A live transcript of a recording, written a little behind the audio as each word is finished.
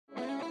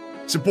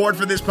Support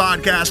for this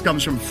podcast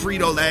comes from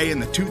Frito-Lay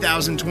and the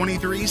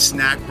 2023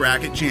 Snack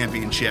Bracket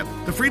Championship.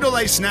 The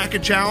Frito-Lay Snack-A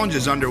Challenge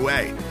is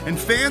underway, and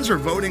fans are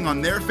voting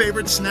on their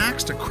favorite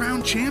snacks to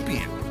crown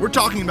champion. We're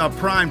talking about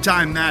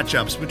prime-time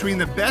matchups between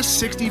the best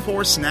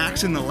 64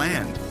 snacks in the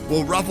land.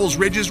 Will Ruffles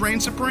Ridges reign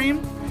supreme?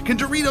 Can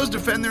Doritos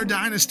defend their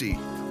dynasty?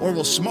 Or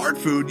will Smart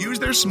Food use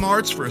their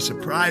smarts for a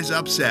surprise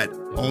upset?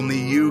 Only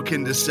you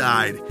can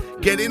decide.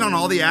 Get in on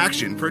all the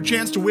action for a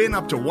chance to win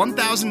up to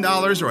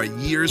 $1,000 or a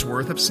year's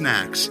worth of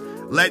snacks.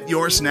 Let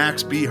your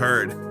snacks be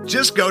heard.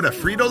 Just go to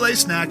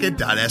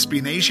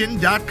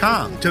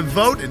fritolaysnacket.sbnation.com to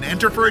vote and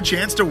enter for a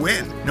chance to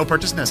win. No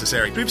purchase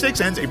necessary.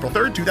 Sweepstakes ends April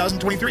 3rd,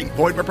 2023.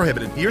 Void where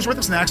prohibited. Year's worth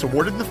of snacks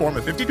awarded in the form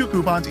of 52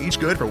 coupons, each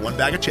good for one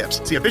bag of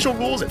chips. See official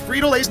rules at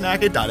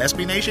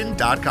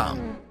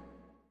fritolaysnacket.sbnation.com.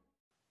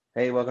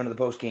 Hey, welcome to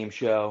the Postgame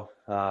show.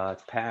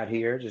 It's Pat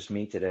here, just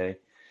me today.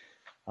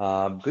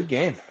 Good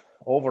game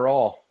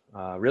overall.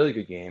 Really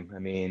good game. I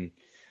mean,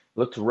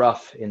 looked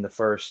rough in the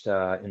first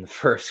half.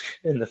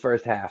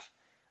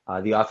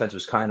 The offense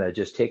was kind of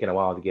just taking a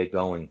while to get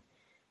going.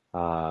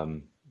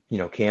 Cam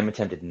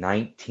attempted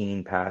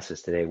 19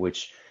 passes today,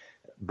 which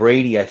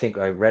Brady, I think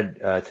I read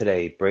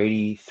today,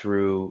 Brady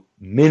threw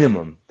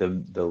minimum,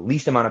 the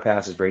least amount of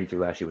passes Brady threw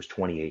last year was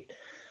 28.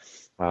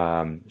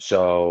 Look,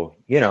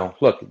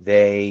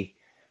 they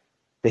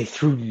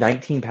threw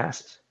 19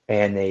 passes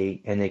and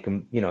they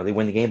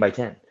win the game by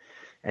 10.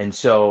 And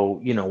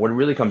so, what it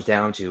really comes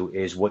down to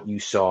is what you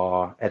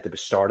saw at the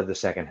start of the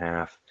second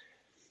half.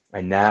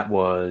 And that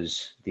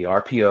was the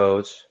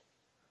RPOs,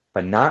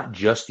 but not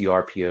just the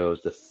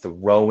RPOs, the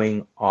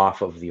throwing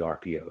off of the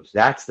RPOs.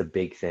 That's the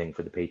big thing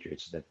for the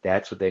Patriots.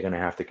 That's what they're going to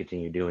have to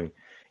continue doing,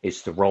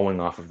 is throwing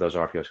off of those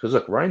RPOs. Because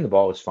look, running the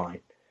ball is fine.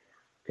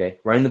 Okay,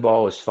 running the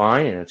ball is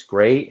fine, and it's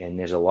great, and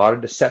there's a lot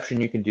of deception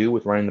you can do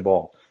with running the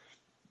ball,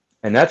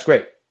 and that's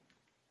great.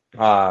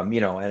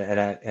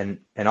 And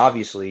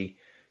obviously,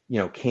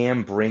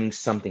 Cam brings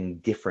something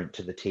different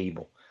to the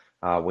table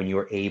when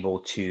you're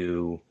able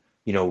to,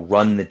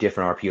 run the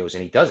different RPOs,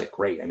 and he does it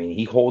great. I mean,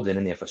 he holds it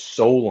in there for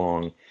so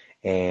long,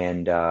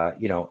 and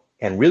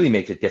really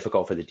makes it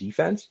difficult for the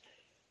defense.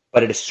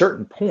 But at a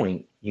certain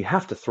point, you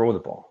have to throw the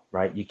ball,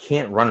 right? You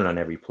can't run it on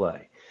every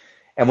play.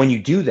 And when you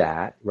do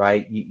that,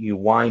 right, you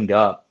wind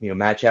up,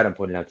 Matt Chatham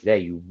pointed out today,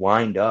 you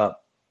wind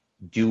up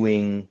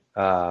doing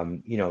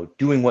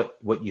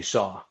what you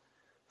saw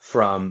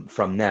from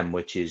them,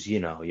 which is,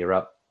 you're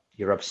up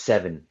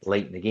 7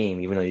 late in the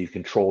game, even though you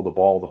control the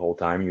ball the whole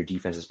time and your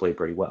defense has played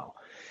pretty well.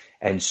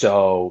 And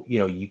so,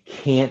 you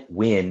can't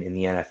win in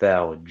the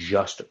NFL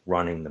just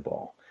running the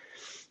ball.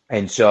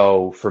 And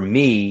so for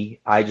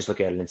me, I just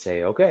look at it and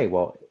say, okay,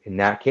 well, in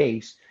that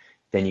case,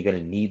 then you're going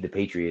to need the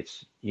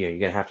Patriots. You're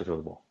going to have to throw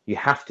the ball. You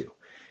have to.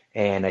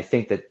 And I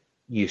think that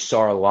you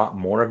saw a lot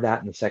more of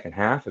that in the second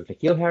half. If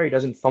N'Keal Harry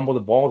doesn't fumble the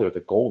ball there at the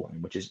goal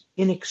line, which is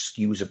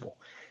inexcusable,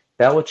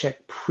 Belichick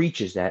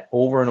preaches that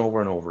over and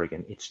over and over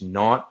again. It's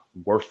not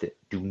worth it.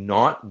 Do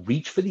not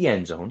reach for the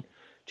end zone.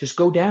 Just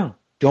go down.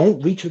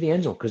 Don't reach for the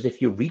end zone, because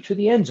if you reach for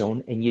the end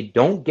zone and you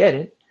don't get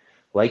it,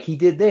 like he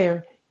did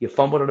there, you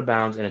fumbled out of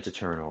bounds and it's a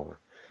turnover.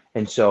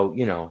 And so,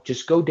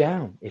 just go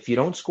down. If you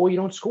don't score, you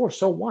don't score.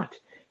 So what?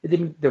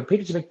 The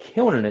Patriots have been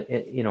killing it,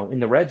 in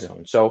the red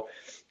zone. So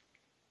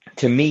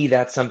to me,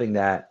 that's something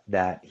that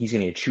he's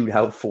going to get chewed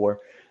out for.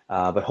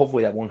 But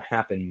hopefully that won't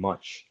happen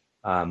much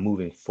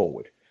moving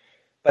forward.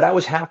 But I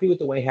was happy with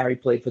the way Harry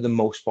played for the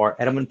most part.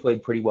 Edelman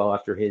played pretty well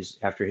after his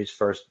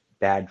first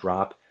bad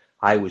drop.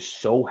 I was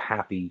so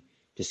happy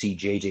to see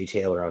J.J.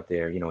 Taylor out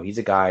there. He's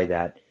a guy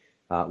that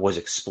was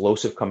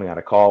explosive coming out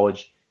of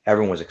college.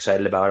 Everyone was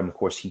excited about him. Of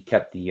course, he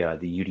kept the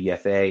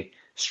UDFA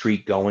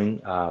streak going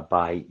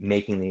by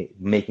making the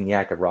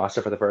active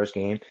roster for the first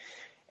game.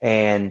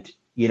 And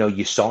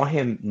you saw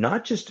him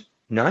not just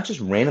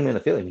randomly on the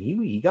field. I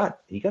mean, he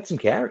got some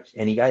carries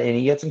and he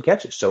got some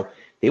catches. So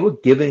they were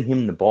giving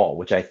him the ball,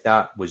 which I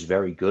thought was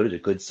very good. It's a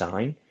good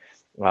sign.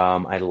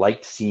 I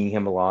liked seeing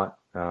him a lot.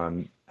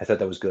 I thought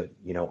that was good.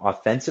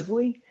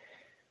 Offensively,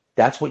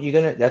 that's what you're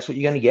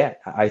gonna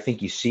get. I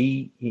think you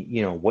see,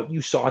 what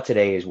you saw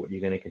today is what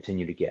you're gonna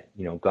continue to get.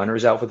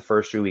 Gunner's out for the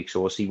first 3 weeks,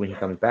 so we'll see when he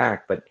comes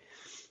back. But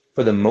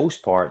for the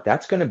most part,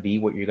 that's going to be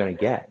what you're going to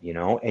get,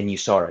 and you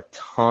saw a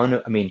ton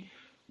of,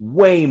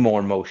 way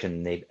more motion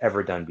than they've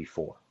ever done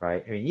before,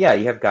 right? You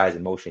have guys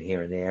in motion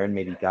here and there, and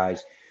maybe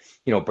guys,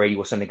 Brady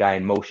will send a guy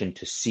in motion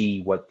to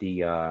see what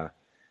to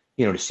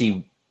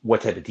see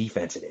what type of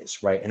defense it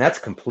is, right? And that's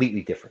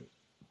completely different,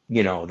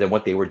 than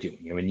what they were doing.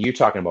 You're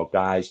talking about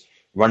guys,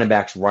 running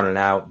backs running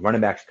out, running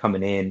backs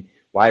coming in,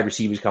 wide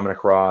receivers coming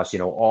across,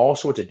 all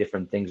sorts of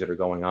different things that are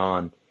going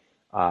on.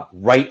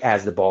 Right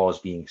as the ball is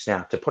being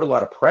snapped to put a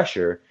lot of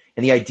pressure.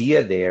 And the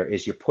idea there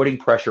is you're putting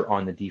pressure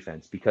on the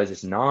defense, because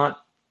it's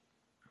not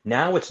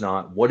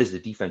what is the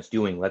defense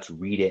doing? Let's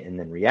read it and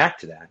then react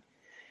to that.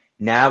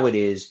 Now it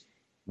is,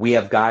 we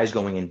have guys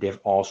going in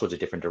all sorts of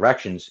different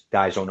directions.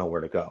 Guys don't know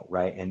where to go,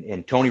 right?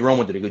 And Tony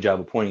Romo did a good job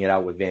of pointing it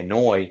out with Van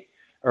Noy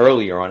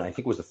earlier on. I think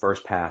it was the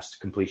first pass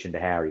completion to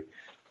Harry,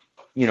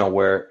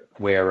 where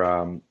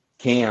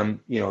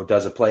Cam,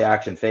 does a play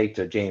action fake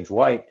to James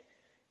White,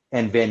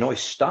 and Van Noy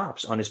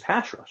stops on his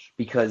pass rush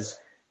because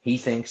he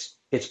thinks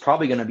it's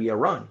probably going to be a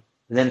run.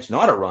 And then it's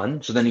not a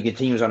run, so then he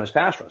continues on his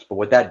pass rush. But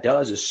what that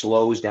does is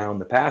slows down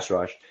the pass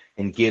rush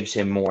and gives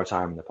him more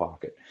time in the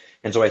pocket.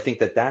 And so I think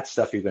that's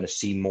stuff you're going to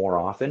see more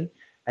often.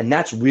 And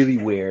that's really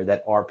where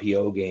that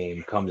RPO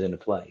game comes into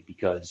play,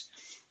 because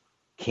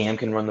Cam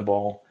can run the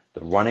ball,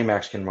 the running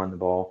backs can run the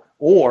ball,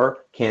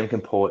 or Cam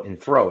can pull it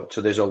and throw it. So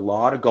there's a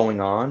lot of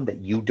going on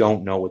that you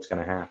don't know what's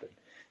going to happen.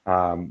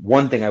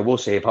 One thing I will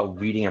say about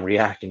reading and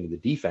reacting to the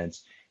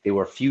defense, there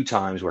were a few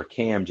times where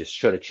Cam just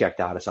should have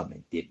checked out of something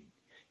and didn't.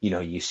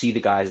 You see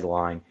the guys in the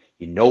line,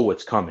 you know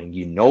what's coming,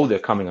 you know they're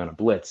coming on a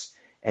blitz,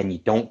 and you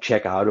don't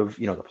check out of,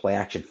 the play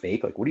action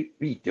fake. Like, what are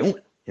you doing?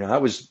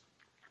 That was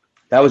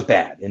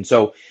bad. And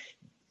so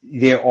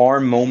there are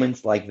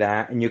moments like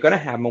that, and you're going to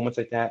have moments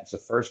like that. It's the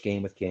first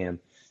game with Cam.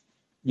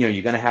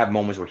 You're going to have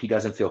moments where he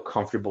doesn't feel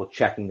comfortable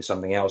checking to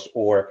something else,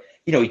 or,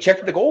 he checked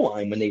at the goal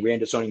line when they ran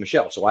to Sony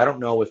Michel. So I don't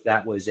know if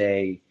that was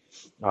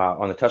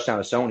on the touchdown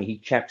to Sony, he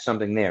checked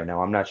something there.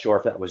 Now, I'm not sure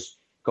if that was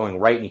going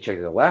right and he checked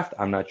to the left.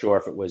 I'm not sure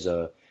if it was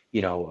a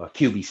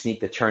QB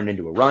sneak that turned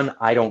into a run.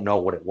 I don't know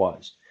what it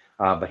was.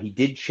 But he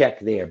did check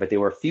there. But there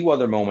were a few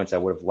other moments I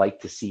would have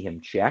liked to see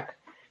him check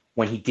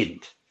when he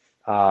didn't.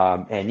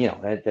 That's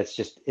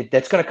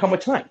going to come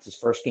with time. It's his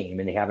first game,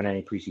 and they haven't had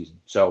any preseason.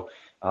 So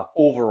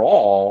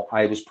overall,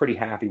 I was pretty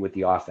happy with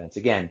the offense.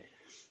 Again,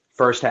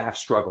 first half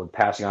struggled.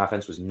 Passing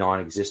offense was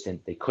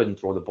non-existent. They couldn't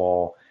throw the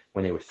ball.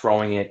 When they were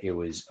throwing it, it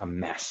was a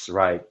mess,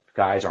 right?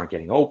 Guys aren't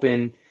getting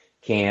open.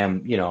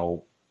 Cam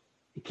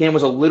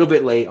was a little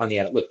bit late on the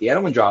Edelman. Look, the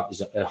Edelman drop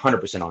is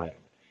 100% on Edelman.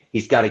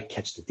 He's got to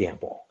catch the damn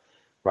ball,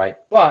 right?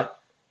 But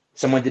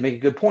someone did make a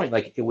good point.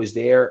 Like, it was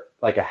there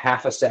like a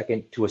half a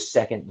second to a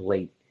second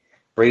late.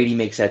 Brady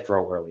makes that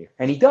throw earlier,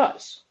 and he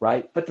does,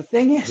 right? But the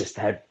thing is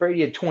that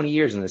Brady had 20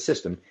 years in the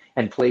system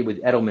and played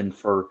with Edelman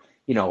for,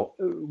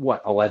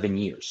 11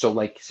 years.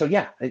 So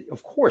yeah,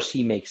 of course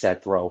he makes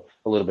that throw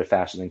a little bit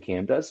faster than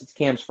Cam does. It's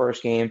Cam's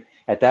first game.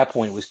 At that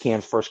point, it was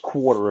Cam's first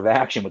quarter of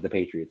action with the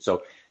Patriots.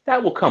 So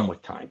that will come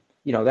with time.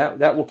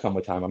 That will come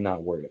with time. I'm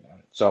not worried about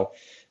it. So,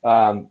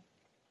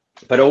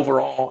 but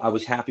overall, I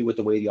was happy with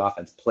the way the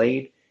offense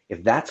played.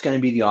 If that's going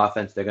to be the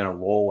offense they're going to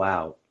roll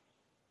out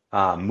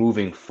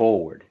moving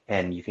forward,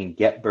 and you can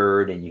get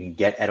Bird and you can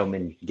get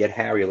Edelman, you can get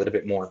Harry a little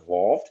bit more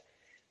involved,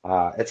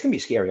 it's going to be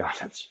a scary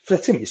offense.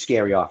 That's going to be a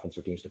scary offense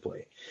for teams to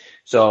play.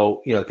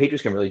 So, the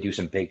Patriots can really do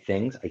some big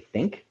things, I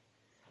think.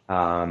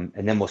 And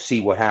then we'll see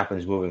what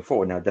happens moving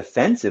forward. Now,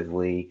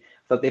 defensively,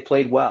 I thought they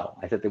played well.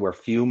 I thought there were a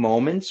few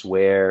moments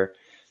where,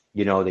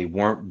 they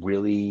weren't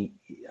really,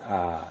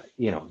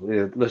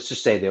 let's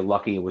just say they're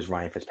lucky it was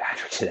Ryan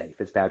Fitzpatrick today.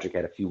 Fitzpatrick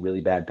had a few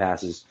really bad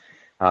passes,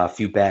 a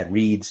few bad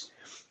reads.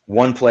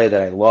 One play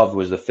that I loved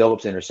was the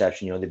Phillips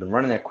interception. They've been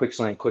running that quick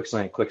slant.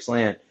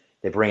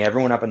 They bring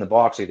everyone up in the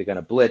box like they're going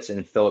to blitz, and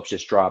then Phillips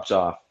just drops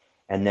off.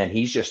 And then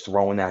he's just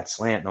throwing that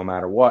slant no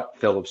matter what.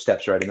 Phillips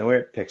steps right in the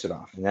way, picks it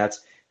off. And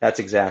that's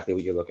exactly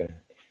what you're looking at.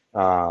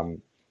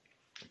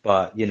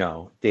 But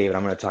David,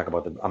 I'm going to talk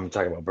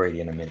about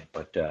Brady in a minute.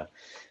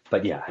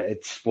 But yeah,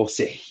 we'll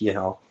see.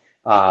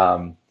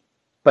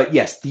 But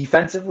yes,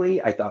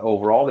 defensively, I thought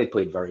overall they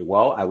played very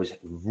well. I was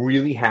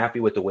really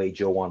happy with the way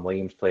Joejuan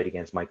Williams played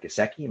against Mike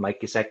Gesicki.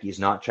 Mike Gesicki is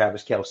not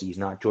Travis Kelce. He's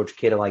not George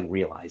Kittle. I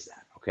realize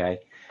that,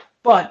 okay?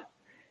 But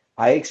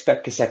I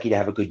expect Gesicki to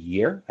have a good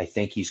year. I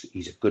think he's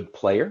a good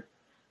player.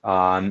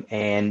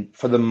 And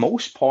for the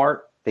most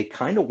part, they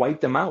kind of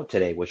wiped him out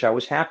today, which I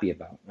was happy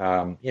about.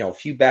 A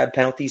few bad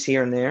penalties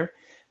here and there.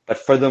 But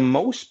for the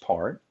most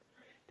part,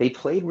 they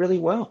played really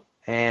well.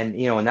 And,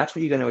 and that's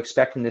what you're going to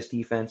expect from this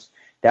defense.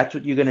 That's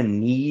what you're going to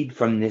need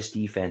from this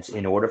defense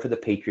in order for the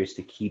Patriots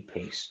to keep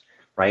pace,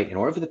 right? In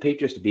order for the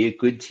Patriots to be a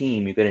good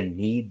team, you're going to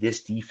need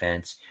this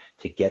defense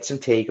to get some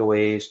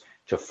takeaways,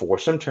 to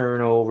force some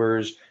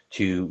turnovers,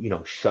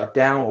 to, shut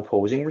down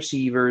opposing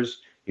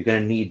receivers. You're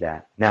going to need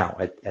that. Now,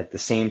 at the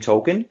same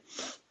token,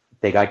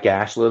 they got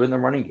gashed a little bit in the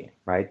running game,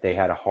 right? They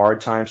had a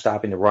hard time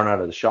stopping the run out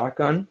of the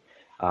shotgun.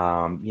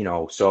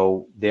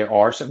 So there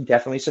are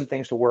definitely some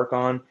things to work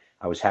on.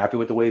 I was happy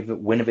with the way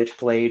Winovich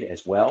played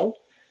as well.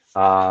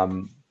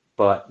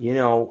 But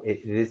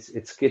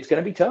it's going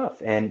to be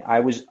tough. And I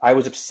was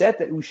upset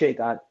that Uche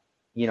got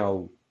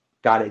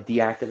it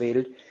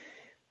deactivated,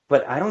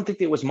 but I don't think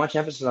there was much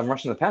emphasis on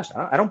rushing the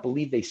passer. I don't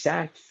believe they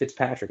sacked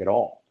Fitzpatrick at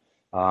all.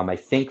 I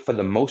think for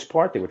the most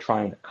part, they were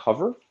trying to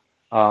cover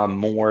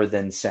more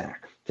than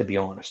sack, to be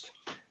honest.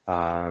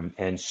 And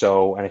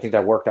I think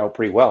that worked out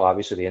pretty well.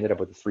 Obviously they ended up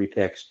with the 3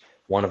 picks,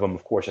 one of them,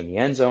 of course, in the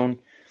end zone.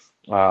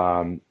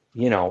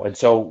 And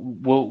so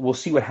we'll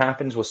see what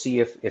happens. We'll see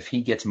if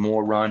he gets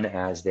more run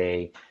as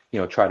they,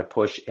 try to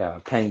push.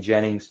 Kenny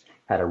Jennings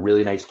had a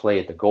really nice play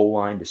at the goal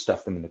line to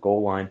stuff them in the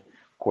goal line.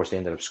 Of course, they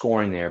ended up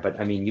scoring there. But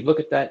I mean, you look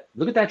at that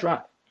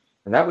drive,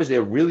 and that was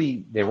their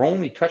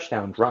only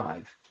touchdown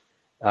drive.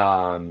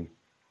 And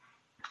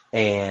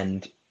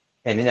in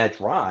that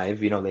drive,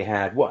 they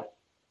had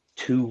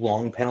 2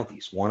 long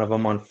penalties, one of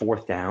them on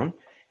 4th down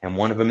and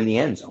one of them in the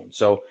end zone.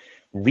 So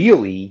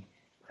really,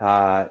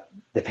 the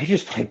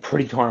Patriots play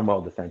pretty darn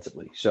well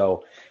defensively.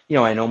 So,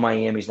 I know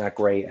Miami's not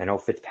great. I know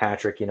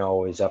Fitzpatrick,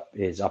 is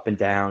up and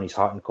down. He's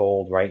hot and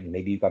cold, right? And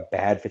maybe you've got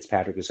bad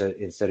Fitzpatrick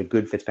instead of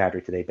good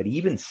Fitzpatrick today. But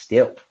even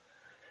still,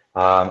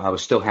 I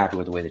was still happy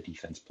with the way the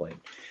defense played.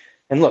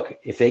 And look,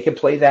 if they can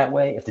play that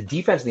way, if the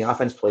defense and the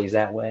offense plays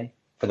that way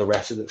for the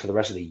rest of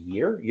the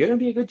year, you're going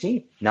to be a good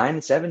team.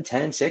 9-7,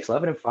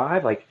 10-6,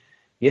 11-5. Like,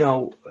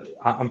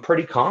 I'm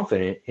pretty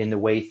confident in the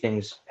way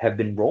things have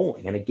been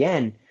rolling. And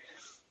again,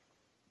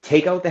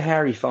 take out the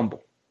Harry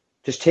fumble.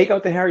 Just take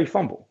out the Harry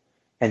fumble.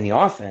 And the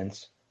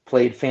offense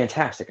played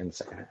fantastic in the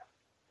second half,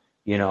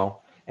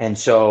 And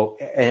so,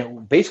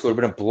 and basically it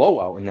would have been a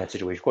blowout in that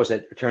situation. Of course,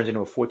 that turns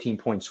into a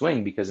 14-point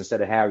swing because instead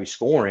of Harry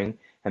scoring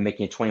and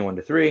making it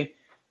 21-3,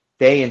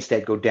 they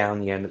instead go down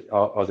the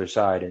other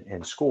side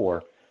and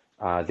score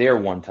their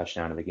one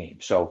touchdown of the game.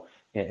 So,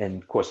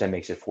 and of course, that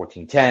makes it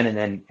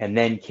 14-10, and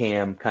then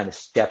Cam kind of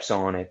steps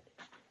on it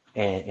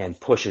and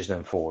pushes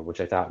them forward,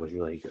 which I thought was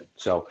really good.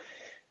 So,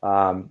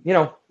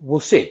 we'll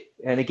see.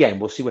 And again,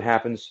 we'll see what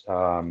happens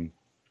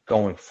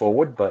going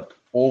forward. But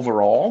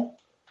overall,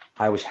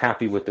 I was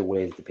happy with the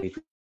way that the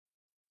Patriots.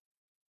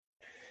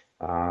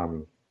 But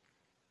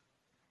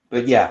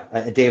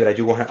yeah, David, I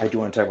do want to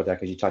talk about that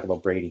because you talked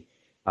about Brady.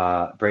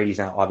 Brady's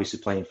now obviously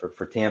playing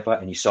for Tampa,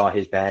 and you saw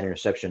his bad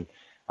interception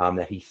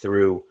that he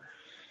threw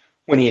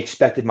when he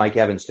expected Mike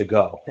Evans to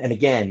go. And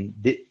again,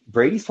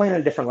 Brady's playing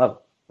at a different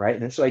level,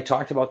 right? And so I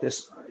talked about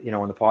this,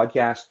 on the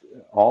podcast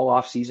all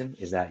off season,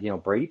 is that,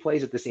 Brady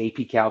plays at this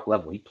AP Calc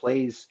level. He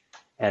plays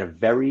at a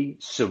very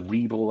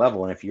cerebral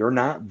level. And if you're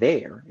not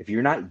there, if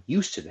you're not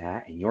used to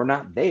that and you're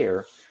not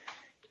there,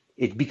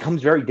 it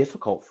becomes very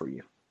difficult for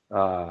you,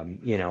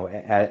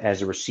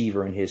 as a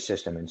receiver in his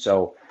system. And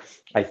so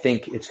I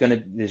think there's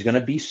going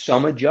to be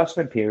some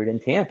adjustment period in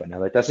Tampa. Now,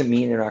 that doesn't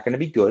mean they're not going to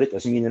be good. It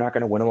doesn't mean they're not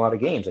going to win a lot of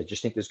games. I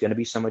just think there's going to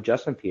be some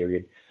adjustment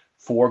period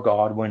for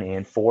Godwin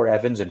and for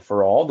Evans and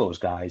for all those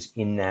guys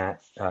in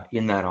that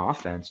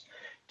offense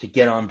to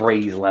get on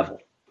Brady's level.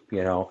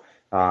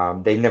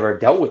 They've never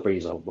dealt with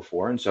Brady's level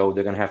before, and so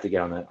they're going to have to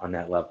get on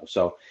that level.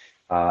 So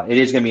it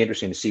is going to be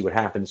interesting to see what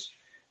happens.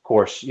 Of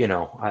course,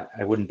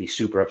 I wouldn't be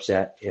super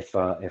upset if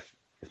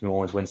New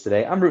Orleans wins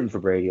today. I'm rooting for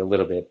Brady a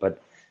little bit,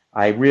 but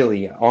I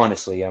really,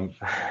 honestly, I'm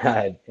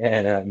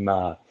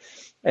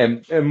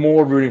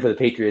more rooting for the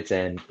Patriots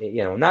and,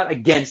 not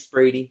against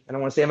Brady. I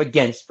don't want to say I'm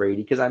against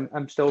Brady because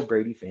I'm still a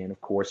Brady fan, of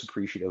course,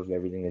 appreciative of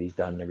everything that he's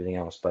done and everything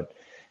else. But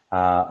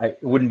it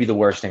wouldn't be the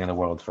worst thing in the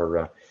world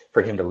for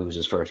him to lose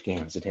his first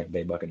game as a Tampa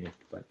Bay Buccaneer.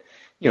 But,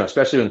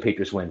 especially when the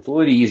Patriots win, it's a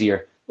little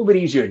bit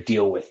easier to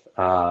deal with,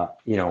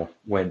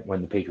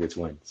 when the Patriots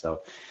win.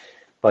 So,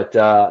 but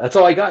that's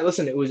all I got.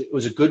 Listen, it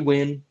was a good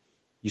win.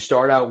 You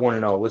start out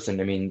 1-0.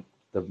 Listen, I mean,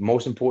 the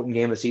most important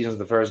game of the season is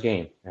the first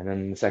game, and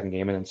then the second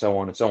game, and then so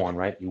on,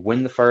 right? You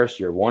win the first,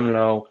 you're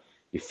 1-0,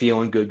 you're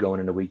feeling good going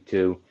into week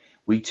two.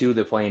 Week two,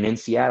 they're playing in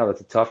Seattle.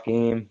 That's a tough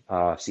game.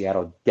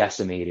 Seattle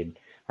decimated.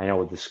 I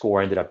know the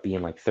score ended up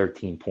being like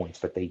 13 points,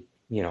 but they,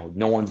 no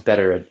one's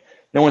better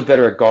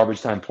at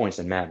garbage time points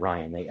than Matt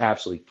Ryan. They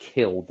absolutely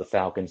killed the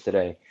Falcons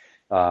today,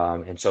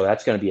 and so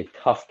that's going to be a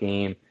tough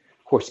game.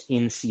 Of course,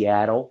 in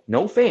Seattle,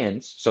 no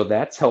fans, so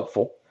that's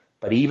helpful.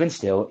 But even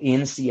still,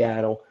 in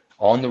Seattle,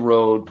 on the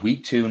road,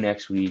 week two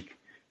next week,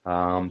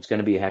 it's going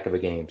to be a heck of a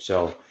game.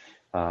 So,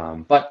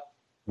 but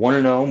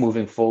 1-0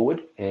 moving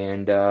forward,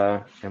 and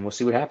we'll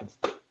see what happens.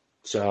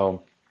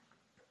 So,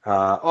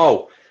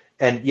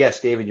 and yes,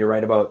 David, you're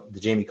right about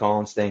the Jamie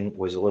Collins thing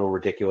was a little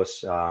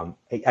ridiculous. I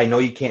know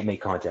you can't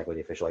make contact with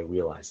the official. I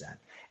realize that,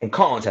 and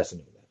Collins has to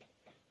know that,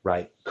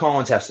 right?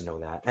 Collins has to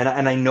know that, and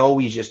I know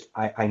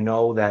I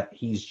know that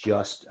he's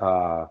just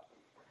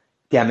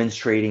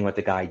demonstrating what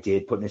the guy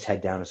did, putting his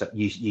head down and stuff.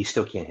 You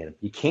still can't hit him.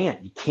 You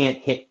can't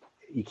hit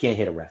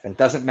a ref. And it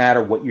doesn't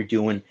matter what you're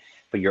doing,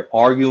 but you're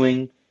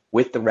arguing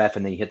with the ref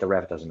and then you hit the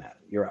ref. It doesn't matter.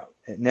 You're out.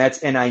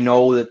 And I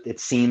know that it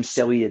seems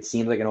silly. It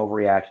seems like an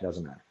overreaction. It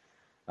doesn't matter.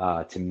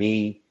 To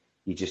me,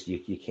 you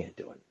can't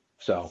do it.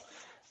 So,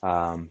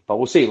 but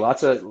we'll see.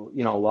 Lots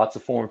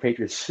of former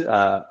Patriots,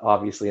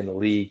 obviously in the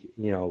league,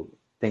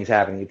 things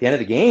happening at the end of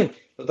the game. It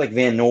looked like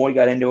Van Noy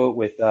got into it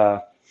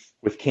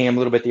with Cam a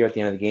little bit there at the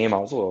end of the game. I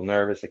was a little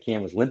nervous that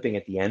Cam was limping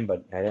at the end,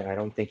 but I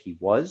don't think he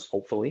was,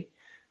 hopefully.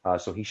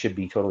 So he should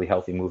be totally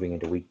healthy moving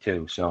into week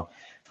two. So,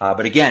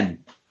 but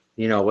again,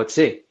 let's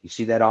see. You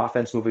see that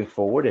offense moving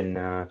forward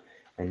and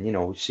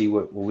see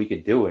what we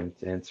could do. And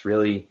it's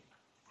really,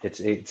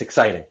 it's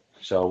exciting.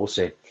 So we'll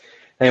see.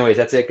 Anyways,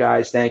 that's it,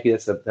 guys. Thank you.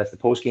 That's the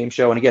post-game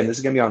show. And again, this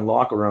is going to be on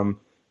Locker Room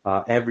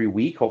every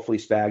week. Hopefully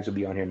Spags will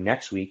be on here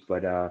next week.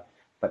 But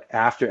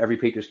after every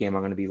Patriots game,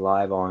 I'm going to be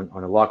live on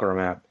the Locker Room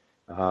app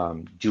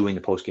doing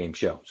the post-game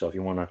show. So if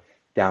you want to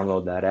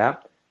download that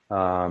app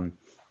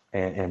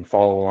and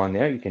follow along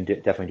there, you can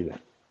definitely do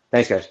that.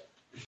 Thanks, guys.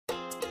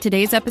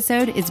 Today's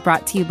episode is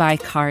brought to you by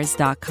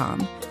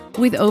Cars.com.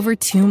 With over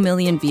 2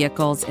 million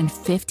vehicles and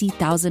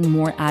 50,000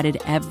 more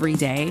added every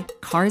day,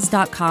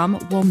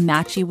 Cars.com will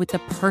match you with the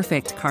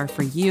perfect car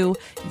for you,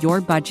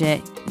 your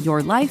budget,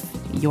 your life,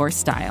 your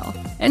style.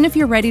 And if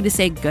you're ready to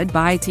say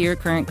goodbye to your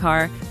current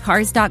car,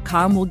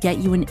 Cars.com will get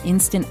you an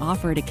instant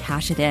offer to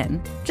cash it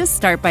in. Just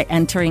start by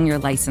entering your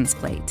license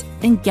plate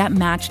and get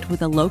matched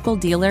with a local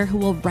dealer who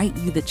will write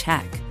you the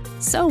check.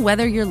 So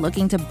whether you're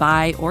looking to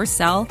buy or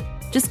sell,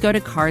 just go to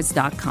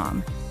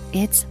Cars.com.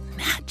 It's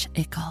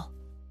magical.